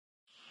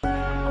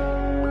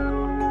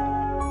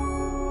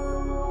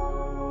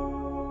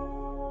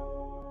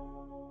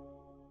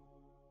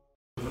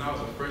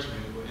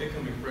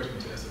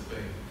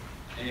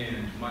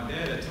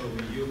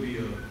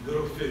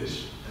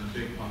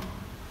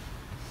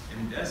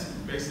And that's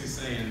basically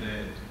saying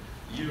that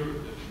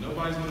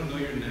nobody's going to know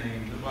your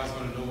name, nobody's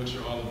going to know what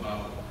you're all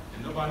about,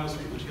 and nobody knows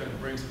what you got to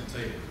bring to the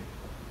table.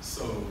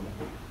 So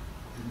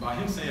by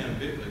him saying a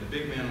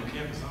big man on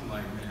campus, I'm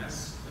like, man,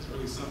 that's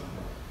really something.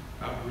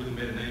 I've really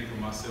made a name for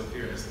myself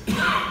here at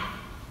SFA.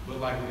 But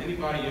like with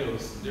anybody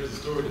else, there's a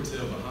story to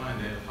tell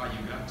behind that of how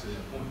you got to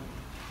that point.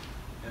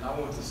 And I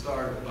want to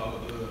start about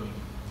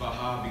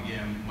how I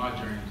began my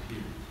journey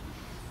here.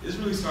 This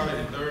really started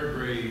in 3rd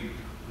grade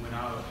when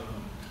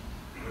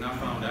I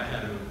found I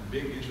had a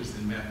big interest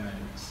in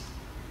mathematics,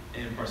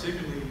 and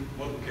particularly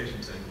multiplication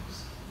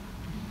tables.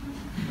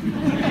 In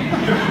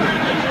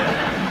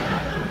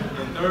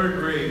 3rd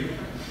grade,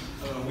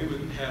 we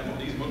would have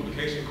these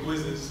multiplication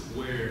quizzes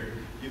where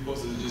you're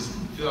supposed to just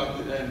fill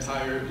out that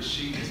entire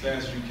sheet as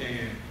fast as you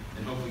can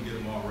and hopefully get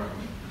them all right.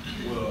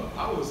 Well,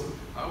 I was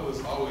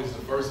always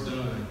the first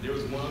done. There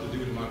was one other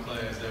dude in my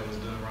class that was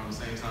done around the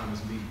same time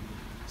as me.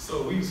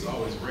 So we used to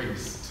always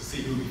race to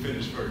see who would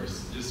finish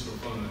first, just for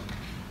fun.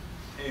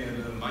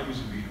 And I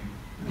usually beat him.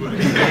 But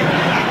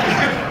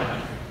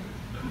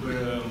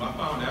I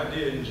found I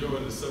did enjoy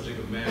the subject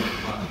of math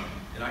a lot.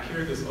 And I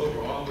carried this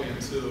over all the way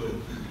until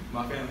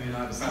my family and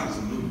I decided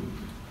to move.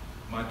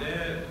 My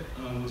dad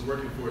was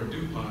working for a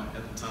DuPont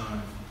at the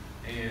time,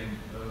 and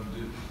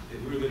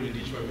we were living in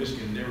Detroit,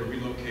 Michigan. They were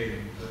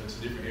relocating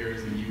to different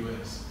areas in the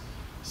U.S.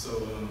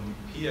 So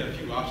he had a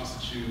few options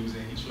to choose,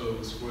 and he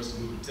chose for us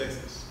to move to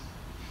Texas.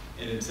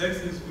 And in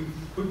Texas, we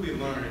quickly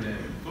learned that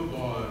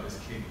football is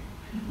king.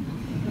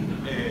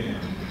 And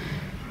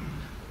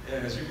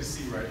as you can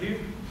see right here,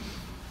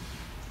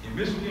 in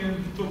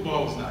Michigan,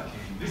 football was not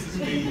king. This is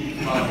me,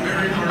 my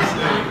very first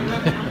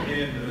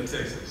day in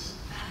Texas.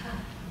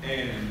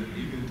 And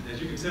as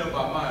you can tell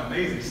by my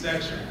amazing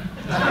stature,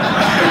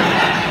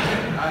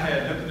 I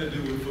had nothing to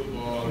do with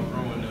football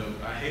growing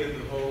up. I hated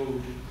the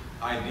whole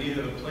idea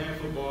of playing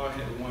football. I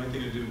had the one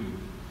thing to do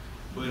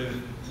with it.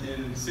 But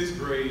in 6th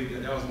grade,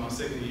 that was my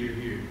 2nd year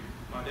here,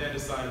 my dad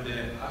decided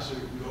that I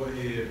should go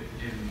ahead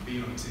and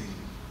be on the team.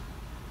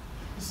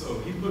 So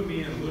he put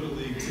me in a Little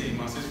League team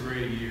my 6th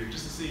grade year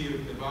just to see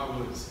if I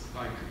was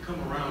like come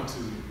around to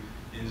it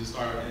and just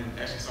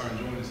actually start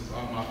enjoying it since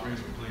all my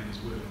friends were playing as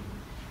well.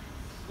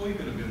 Well, he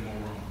couldn't have been more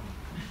wrong,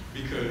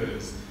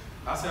 because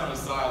I sat on the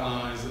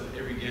sidelines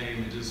every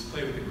game and just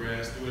played with the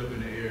grass, threw it up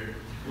in the air,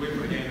 waiting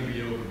for the game to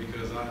be over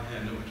because I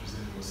had no interest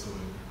in it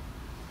whatsoever.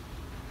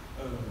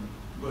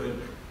 But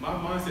my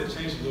mindset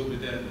changed a little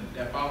bit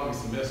that following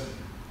semester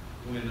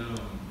when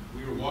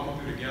we were walking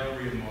through the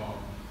Galleria Mall,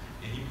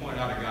 and he pointed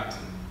out a guy to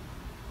me.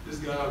 This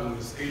guy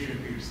was Adrian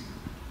Peterson.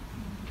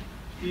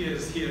 He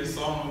had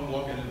saw him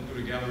walking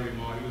through the Galleria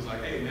Mall. He was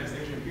like, "Hey, man, that's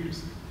Adrian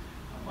Peterson."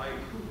 I'm like,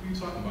 "Who are you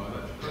talking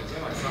about? Is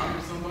that like soccer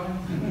or somebody?"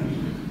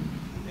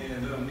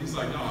 And he's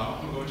like, "No,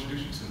 I'm gonna go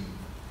introduce you to him."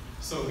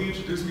 So he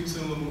introduced me to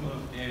him,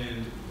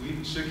 and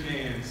we shook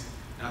hands,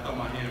 and I thought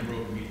my hand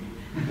broke immediately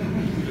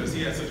because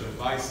he had such a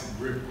vice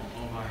grip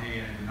on my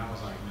hand, and I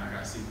was like, "Man, I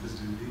gotta see what this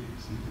dude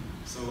is."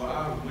 So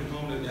I went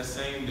home that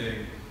same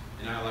day,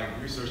 and I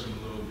researched him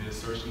a little bit,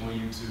 searched him on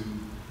YouTube,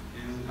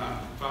 and I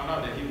found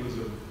out that he was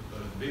a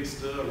big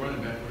stud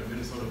running back for the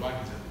Minnesota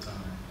Vikings at the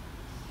time.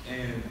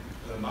 And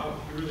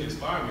he really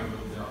inspired me a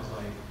little bit. I was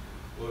like,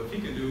 well, if he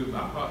can do it,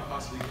 I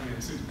possibly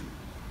can too.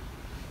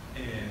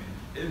 And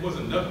it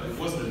wasn't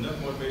enough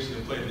motivation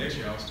to play the next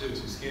year. I was still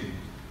too skinny.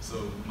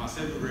 So my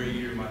 7th grade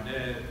year, my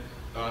dad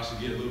thought I should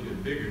get a little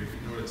bit bigger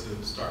in order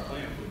to start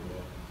playing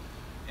football.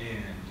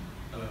 And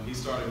he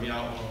started me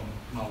out on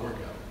my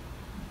workout.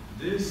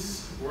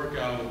 This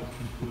workout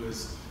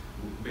was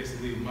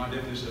basically my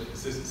definition of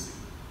consistency,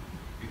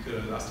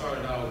 because I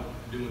started out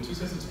doing 2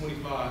 sets of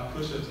 25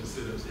 push-ups and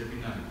sit-ups every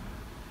night.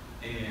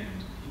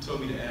 And he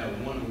told me to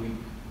add 1 a week.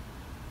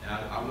 And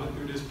I went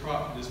through this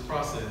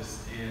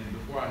process, and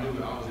before I knew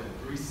it, I was at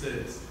 3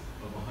 sets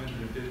of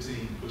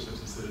 115 push-ups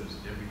and sit-ups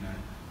every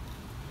night.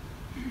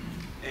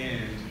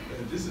 And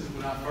this is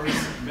when I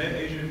first met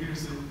Adrian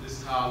Peterson. This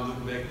is how I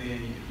looked back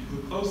then. If you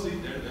look closely,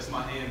 that's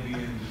my hand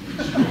being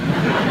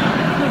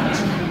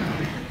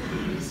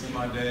This is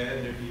my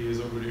dad. There he is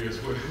over there as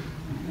well.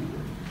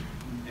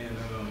 And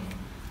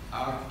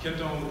I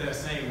kept on with that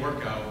same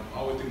workout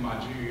all the way through my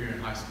junior year in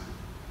high school.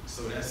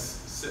 So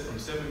that's from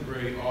 7th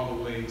grade all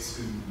the way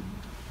to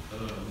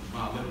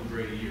my 11th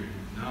grade year,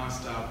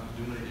 non-stop,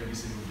 doing it every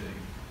single day.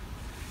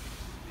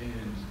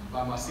 And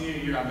by my senior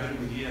year, I met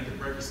him again at the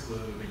Breakfast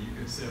Club, and you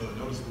can tell a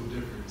noticeable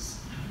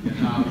difference in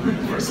how I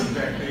looked versus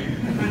back then.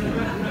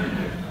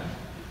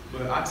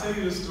 But I tell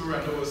you this story,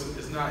 I know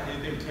it's not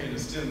anything pertaining to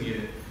STEM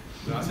yet,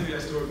 but I tell you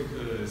that story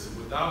because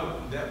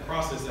without that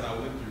process that I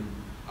went through,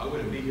 I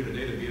wouldn't be here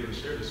today to be able to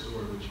share this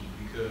story with you,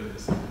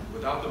 because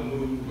without the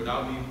move,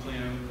 without me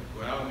playing,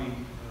 without me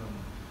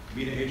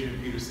meeting Adrian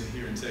Peterson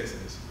here in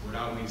Texas,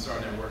 without me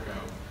starting that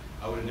workout,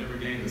 I would have never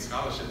gained the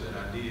scholarship that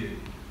I did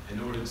in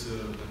order to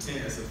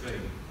attend SFA,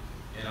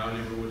 and I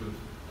never would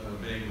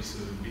have been able to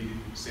be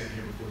standing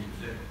here before you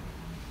today.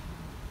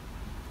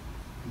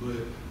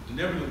 But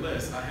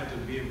nevertheless, I had to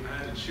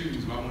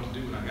choose what I wanted to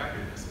do when I got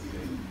here at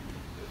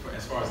SFA,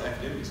 as far as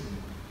academics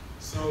went.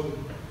 So so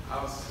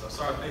I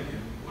started thinking,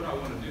 what do I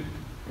want to do?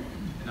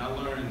 And I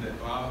learned that,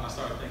 I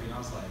started thinking, I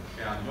was like,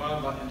 okay, I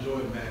know I enjoy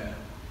math,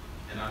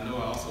 and I know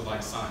I also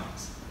like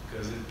science.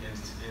 Because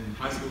in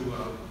high school,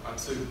 I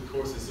took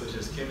courses such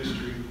as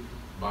chemistry,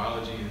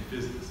 biology, and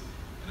physics.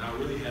 And I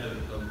really had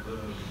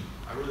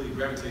I really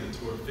gravitated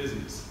toward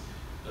physics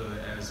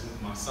as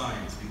my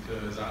science,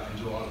 because I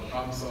enjoy all the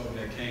problem solving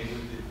that came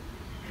with it.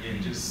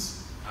 And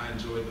I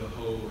enjoyed the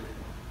whole,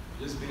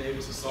 just being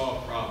able to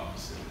solve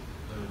problems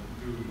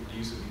through the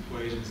use of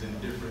equations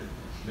and different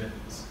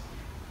methods.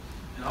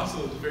 And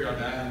also to figure out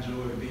that I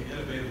enjoyed being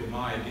innovative with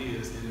my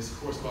ideas in this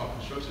course called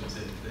construction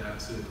tech that I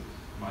took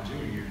my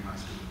junior year in high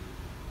school.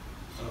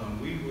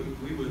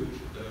 We would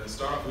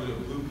start off with a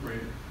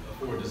blueprint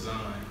for a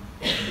design,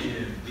 and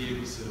then be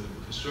able to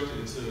construct it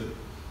into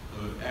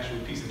an actual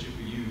piece that you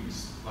could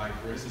use. Like,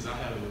 for instance, I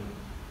have a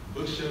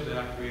bookshelf that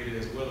I created,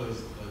 as well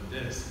as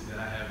a desk that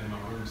I have in my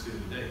room still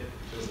today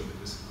because of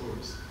this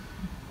course.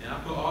 And I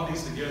put all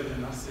these together,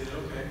 and I said,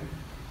 okay,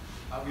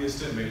 I'll be a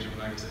STEM major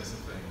when I get to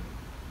SFA.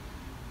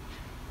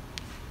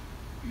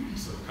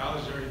 So the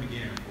college journey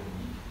began for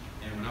me.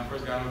 And when I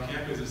first got on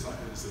campus,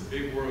 it's a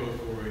big world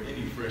for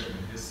any freshman.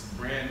 It's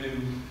brand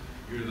new.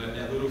 You're like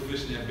that little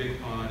fish in that big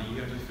pond, and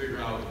you have to figure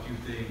out a few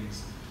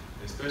things,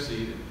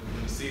 especially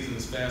when the season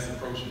is fast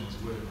approaching as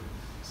well.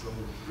 So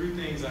 3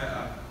 things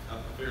I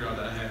figured out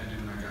that I had to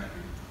do when I got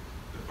here.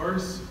 The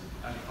first,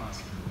 I had to find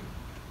some help.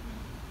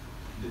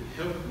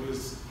 The help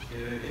was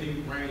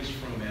any range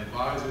from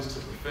advisors to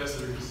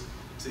professors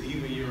to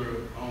even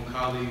your own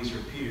colleagues,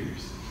 your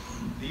peers.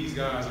 These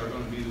guys are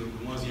going to be the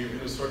ones in your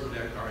inner circle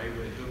that are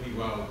able to help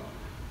you out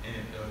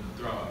and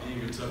throughout any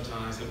of your tough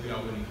times, help you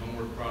out with any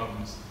homework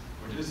problems,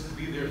 or just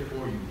be there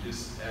for you,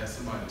 just as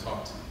somebody to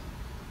talk to.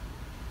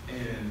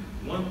 And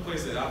one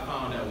place that I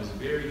found that was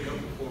very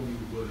helpful for me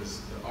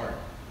was the art.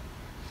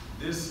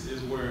 This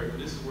is where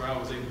I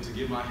was able to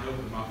get my help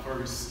in my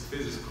first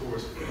physics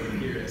course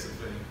here at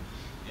SFA.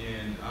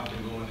 And I've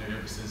been going there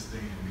ever since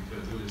then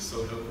because it was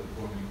so helpful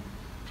for me.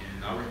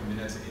 And I recommend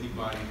that to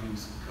anybody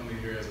who's coming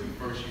here as a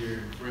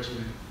first-year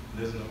freshman and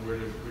doesn't know where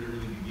to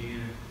really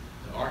begin.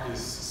 The art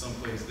is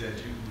someplace that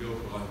you can go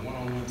for like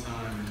one-on-one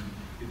time and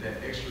get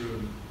that extra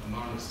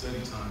amount of study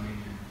time in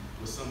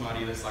with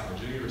somebody that's like a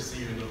junior or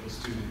senior level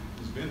student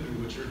who's been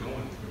through what you're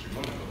going to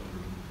go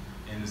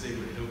through and is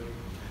able to help you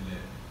in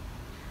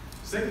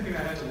that. Second thing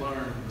I had to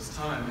learn was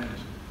time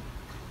management.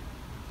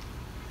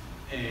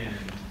 And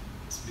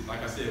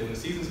like I said, when the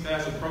season's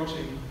fast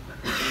approaching,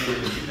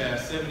 and you have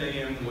 7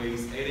 a.m.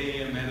 weights, 8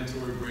 a.m.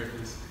 mandatory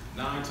breakfast,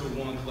 9 to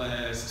 1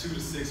 class, 2 to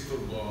 6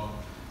 football,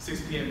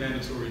 6 p.m.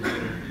 mandatory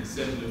dinner, and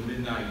 7 to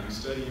midnight you're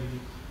studying,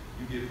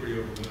 you get pretty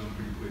overwhelmed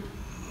pretty quick.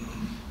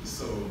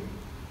 So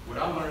what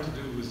I learned to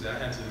do was that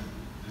I had to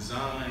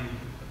design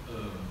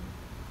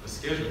a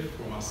schedule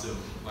for myself,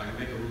 like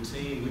make a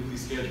routine weekly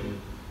schedule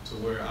to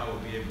where I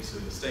would be able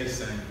to stay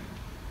sane.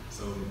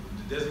 So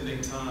to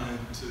designate time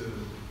to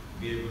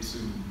be able to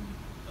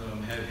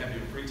have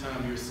your free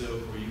time to yourself,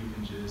 where you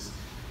can just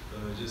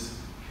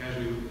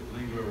casually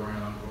linger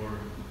around,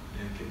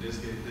 and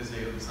just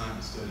designate other time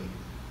to study.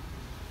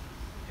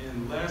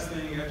 And the last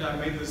thing, after I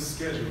made this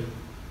schedule,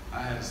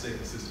 I had to stay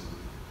consistent.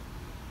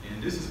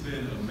 And this has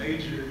been a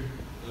major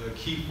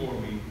key for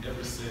me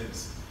ever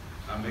since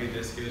I made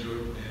that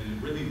schedule, and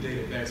it really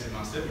dated back to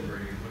my 7th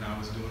grade when I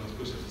was doing those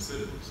push-ups and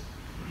sit-ups.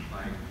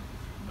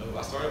 Like,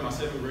 I started my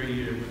 7th grade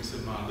year and went to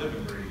my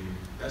 11th grade year.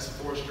 That's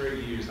 4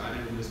 straight years. I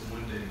never missed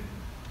one day.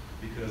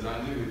 Because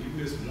I knew if you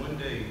miss one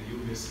day,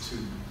 you'll miss 2.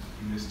 You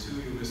miss 2,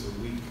 you'll miss a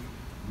week.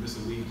 You miss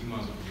a week, you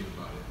might as well forget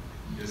about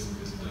it. It's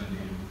a done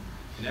deal.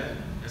 And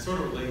that sort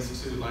of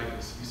relates to, like,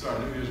 you start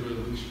a New Year's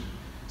resolution.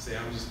 Say,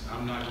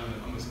 I'm gonna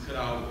cut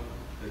out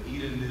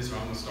eating this, or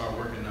I'm gonna start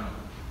working out.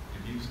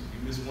 If you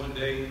miss one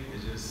day,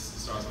 it just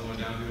starts going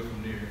downhill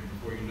from there.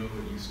 And before you know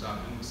it, you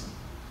stop doing something.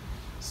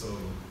 So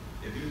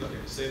if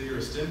you're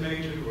a STEM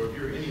major, or if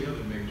you're any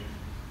other major,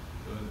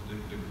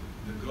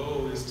 the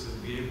goal is to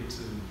be able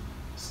to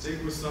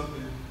stick with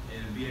something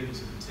and be able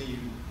to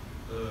continue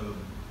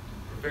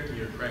perfecting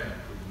your craft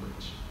pretty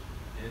much.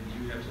 And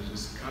you have to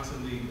just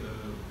constantly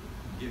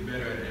get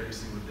better at it every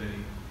single day.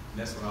 And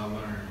that's what I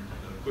learned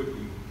quickly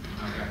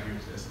when I got here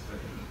to SFA.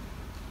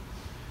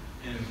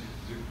 And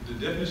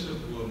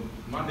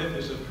my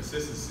definition of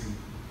consistency,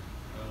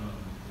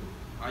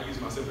 I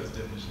use myself as a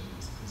definition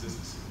of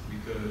consistency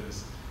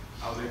because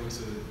I was able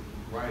to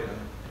write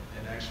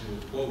an actual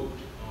quote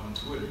on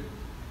Twitter.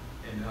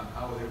 And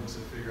I was able to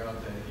figure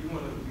out that if you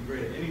want to be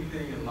great at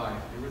anything in life,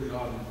 it really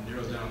all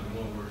narrows down to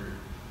one word,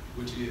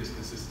 which is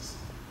consistency.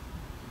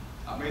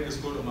 I made this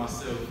quote of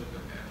myself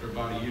after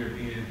about a year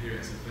being here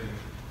at SFA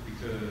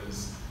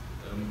because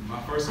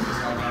my first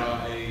semester I got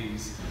all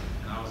A's,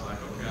 and I was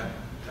like, okay,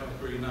 that was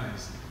pretty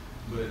nice,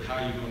 but how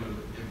are you going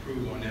to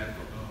improve on that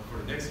for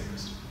the next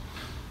semester?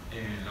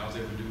 And I was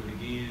able to do it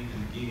again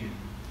and again.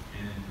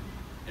 And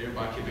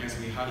everybody kept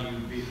asking me, how are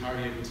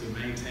you able to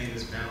maintain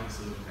this balance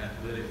of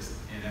athletics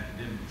and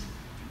academics?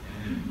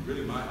 And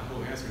really my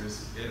whole answer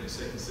is you have to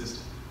stay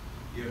consistent.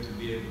 You have to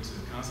be able to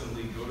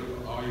constantly go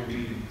to all your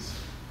meetings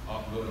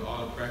go to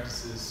all the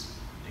practices,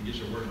 and get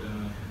your work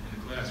done in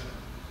the classroom.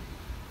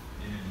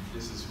 And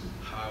this is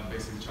how I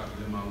basically try to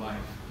live my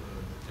life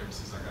ever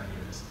since I got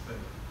here at SFA.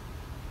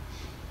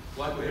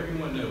 Like what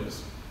everyone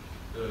knows,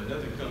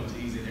 nothing comes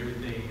easy, and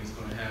everything is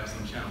going to have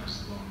some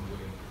challenges along the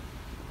way.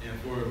 And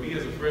for me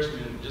as a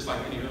freshman, just like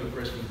any other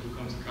freshman who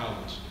comes to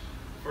college,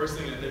 the first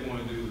thing that they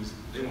want to do is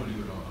they want to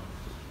do it all.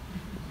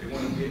 They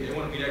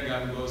want to be that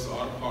guy who goes to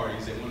all the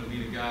parties. They want to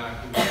be the guy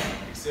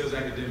who excels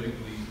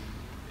academically,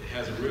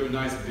 has a real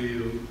nice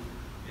build,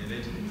 and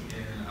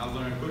I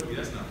learned quickly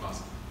that's not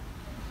possible.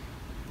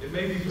 It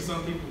may be for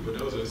some people, but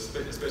those are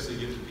especially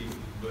gifted people.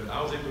 But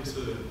I was able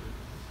to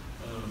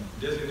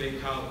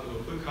designate college,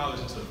 or put college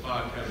into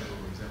 5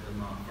 categories after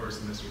my first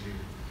semester here.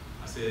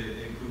 I said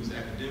it includes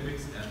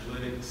academics,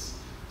 athletics,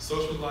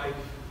 social life,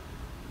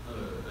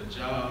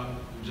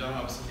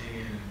 jobs,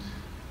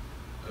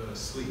 and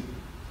sleep.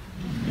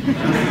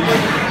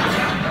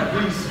 At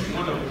least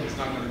one of them is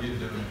not going to get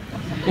done.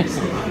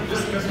 So this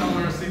semester I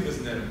learned sleep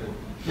isn't that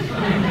important.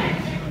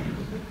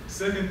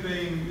 Second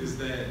thing is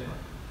that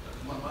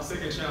my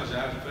second challenge I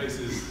have to face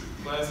is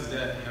classes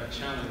that have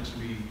challenged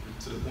me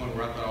to the point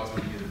where I thought I was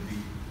going to get a B.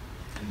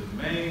 And the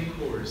main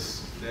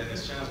course that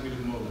has challenged me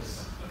the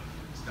most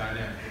is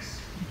dynamics.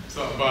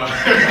 Talk about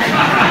the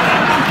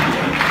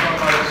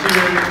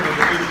cheering of the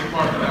physical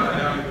part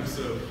down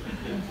himself.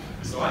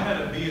 So I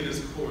had a B in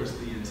this course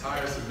the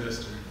entire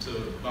semester to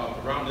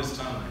about around this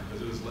time,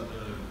 because it was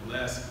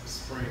last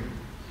spring.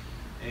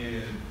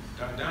 And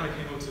Dr. Downer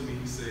came up to me,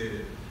 he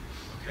said,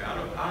 okay,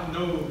 I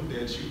know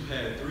that you've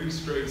had 3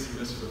 straight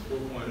semesters of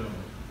 4.0,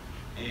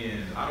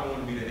 and I don't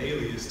want to be the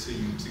alias to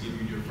you to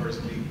give you your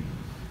first B.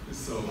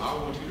 So I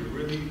want you to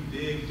really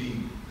dig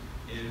deep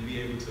and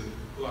be able to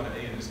pull out an A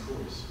in this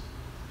course.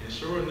 And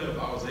sure enough,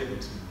 I was able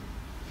to.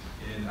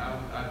 And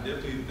I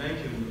definitely thank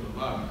him a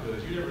lot,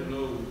 because you never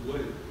know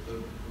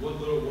what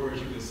little words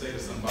you can say to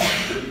somebody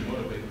to really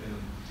motivate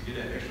them to get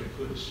that extra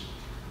push.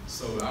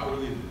 So I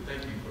really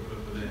thank you for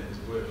that as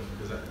well,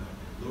 because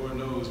Lord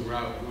knows where I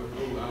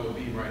would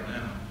be right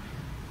now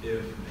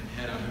if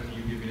had I known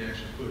you give me the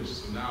extra push.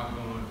 So now I'm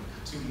going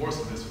 2 more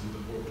semesters with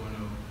the 4.0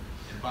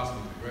 and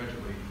possibly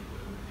graduate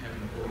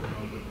having a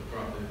 4.0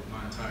 throughout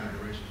my entire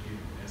duration here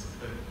at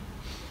SFA.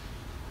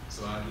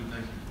 So I do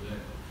thank you for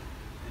that.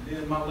 And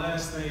then my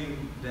last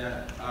thing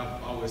that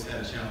I've always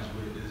had a challenge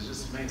with is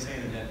just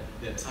maintaining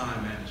that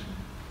time management,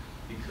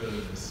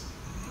 because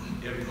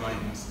everybody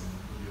wants to be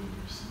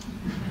yours.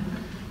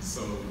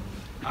 So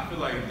I feel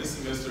like this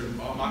semester,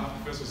 all my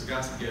professors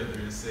got together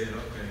and said,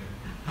 okay,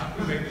 how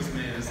can we make this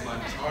man's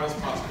life as hard as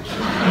possible to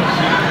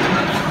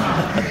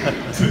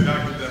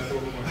not get that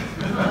 4.0?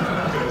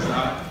 Because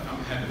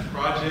I'm having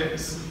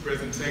projects,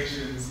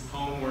 presentations,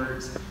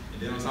 homeworks,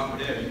 and then on top of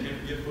that, you can't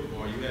forget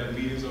football. You have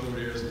meetings over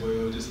there as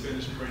well, just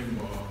finished spring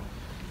ball.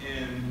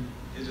 And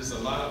it's just a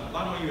lot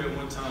on you at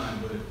one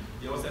time, but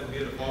you always have to be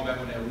able to fall back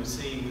on that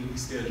routine weekly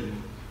schedule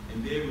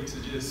and be able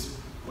to just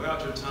weigh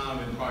out your time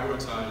and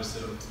prioritize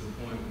yourself to the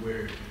point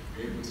where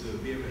you're able to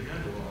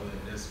handle all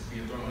that that's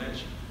being thrown at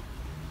you.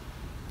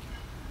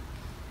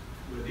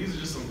 But these are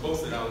just some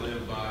quotes that I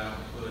live by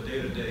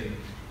day to day,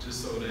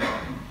 just so that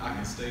I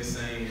can stay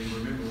sane and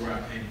remember where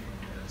I came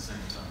from at the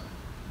same time.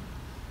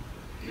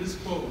 This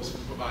quote was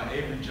by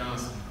Avery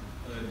Johnson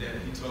that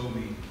he told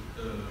me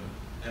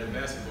at a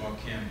basketball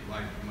camp,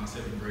 like in my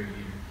 7th grade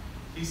year.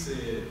 He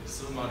said,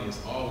 somebody is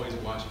always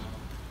watching.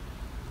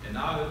 And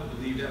I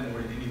believe that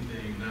more than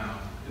anything now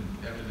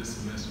after this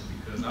semester,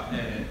 because I've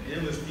had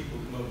endless people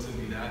come up to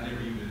me that I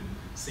never even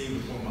seen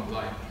before in my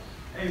life.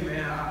 Hey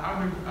man, I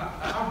remember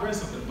I read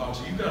something about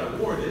you. You got an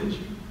award, didn't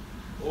you?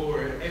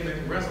 Or hey man,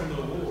 congrats on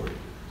the award.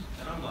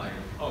 And I'm like,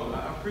 oh,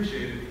 I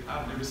appreciate it.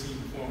 I've never seen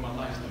you before in my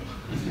life though.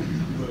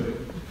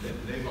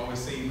 But they've always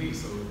seen me,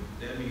 so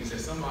that means that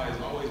somebody's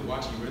always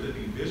watching, whether it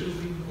be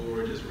visually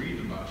or just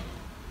reading about you.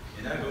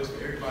 And that goes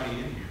for everybody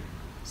in here.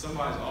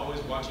 Somebody's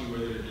always watching,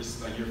 whether it's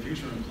just like your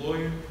future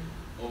employer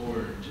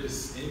or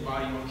just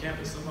anybody on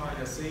campus. Somebody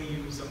has seen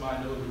you,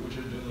 somebody knows what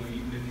you're doing,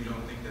 even if you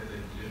don't think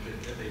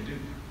that they do.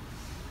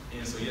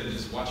 And so you have to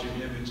just watch your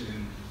image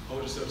and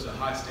hold yourself to a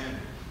high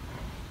standard.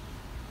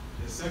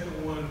 The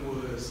second one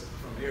was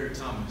from Eric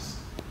Thomas.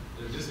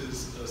 This is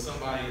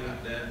somebody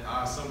that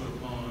I stumbled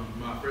upon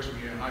my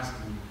freshman year in high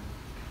school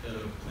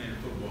playing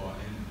football.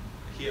 And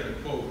he had a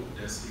quote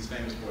that he's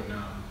famous for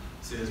now.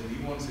 It says, when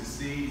you want to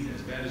succeed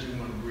as bad as you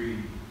want to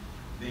breathe,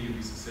 then you'll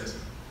be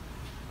successful.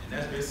 And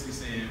that's basically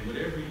saying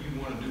whatever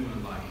you want to do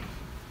in life,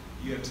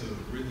 you have to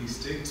really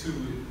stick to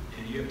it,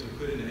 and you have to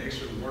put in the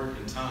extra work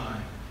and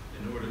time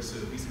in order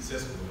to be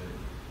successful at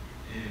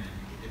it. And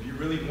if you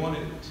really want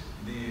it,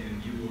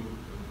 then you will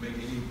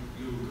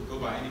go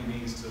by any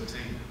means to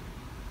obtain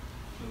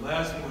it. The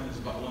last one is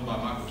one by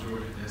Michael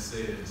Jordan that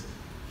says,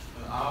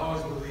 I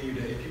always believe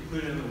that if you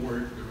put in the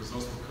work, the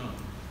results will come.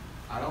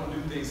 I don't do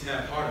things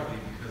half-heartedly,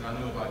 because I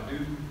know if I do,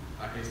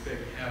 I can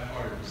expect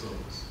half-hearted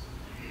results.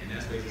 And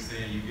that's basically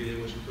saying you get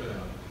in what you put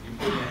out. You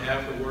put in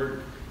half the work,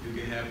 you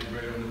get half the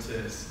grade on the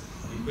test.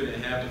 You put in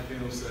half the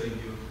film study,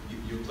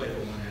 you'll play for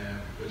one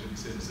half, because you can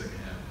sit in the second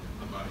half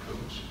by the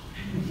coach.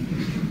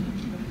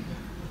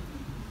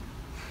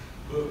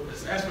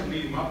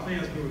 currently, my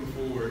plans moving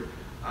forward,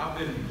 I've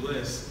been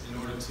blessed in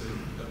order to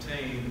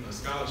obtain a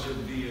scholarship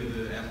via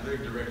the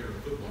athletic director of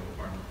the football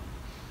department.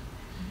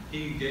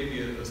 He gave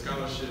me a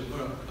scholarship,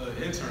 an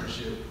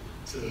internship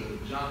to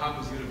Johns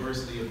Hopkins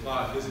University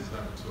Applied Physics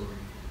Laboratory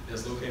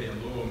that's located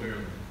in Laurel,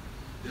 Maryland.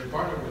 They're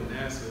partnered with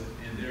NASA,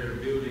 and they're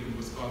building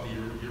what's called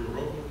the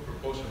Europa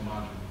propulsion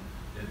module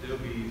that they'll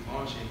be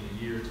launching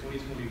in year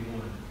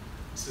 2021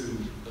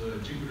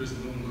 to Jupiter's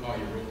moon called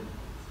Europa.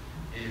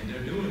 And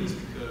they're doing this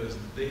because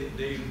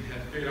they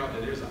have figured out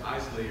that there's an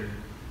ice layer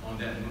on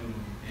that moon,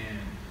 and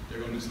they're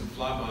going to do some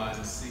flybys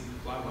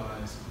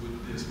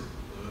with this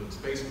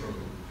space probe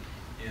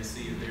and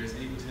see if there's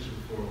any potential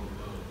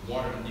for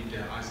water underneath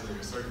that ice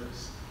layer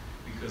surface.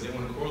 Because they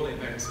want to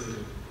correlate back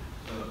to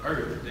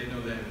Earth. They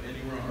know that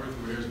anywhere on Earth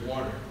where there's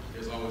water,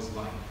 there's always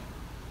life.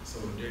 So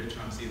they're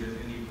trying to see if there's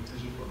any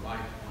potential for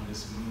life on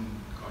this moon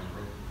called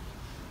Europa.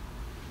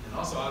 And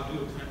also, I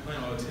do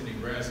plan on attending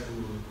grad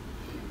school,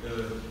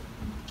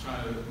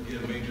 trying to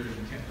get a major in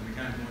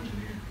mechanical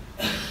engineering.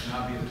 And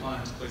I'll be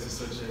applying to places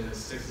such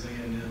as Texas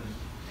A&M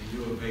and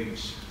U of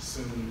H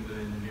soon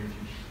in the near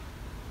future.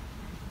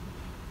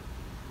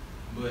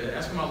 But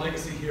as for my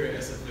legacy here at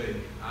SFA,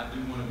 I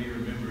do want to be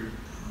remembered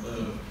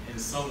in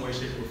some way,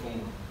 shape, or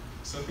form.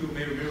 Some people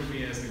may remember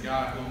me as the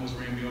guy who almost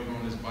ran me over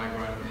on this bike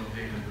ride with no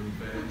hands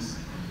really fast.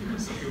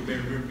 Some people may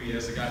remember me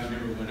as the guy who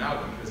never went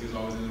out because he was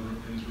always in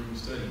his room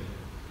studying.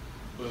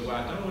 But what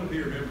I don't want to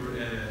be remembered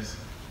as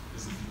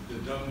is the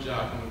dumb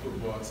jock on the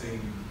football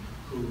team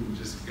who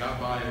just got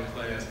by in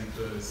class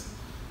because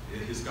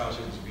his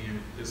scholarship was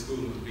his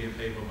schooling was being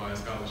paid for by a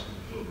scholarship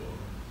in football.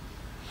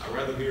 I'd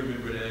rather be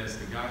remembered as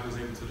the guy who was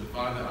able to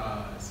defy the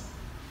odds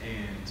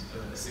and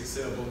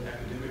excel both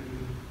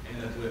academically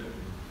and athletically.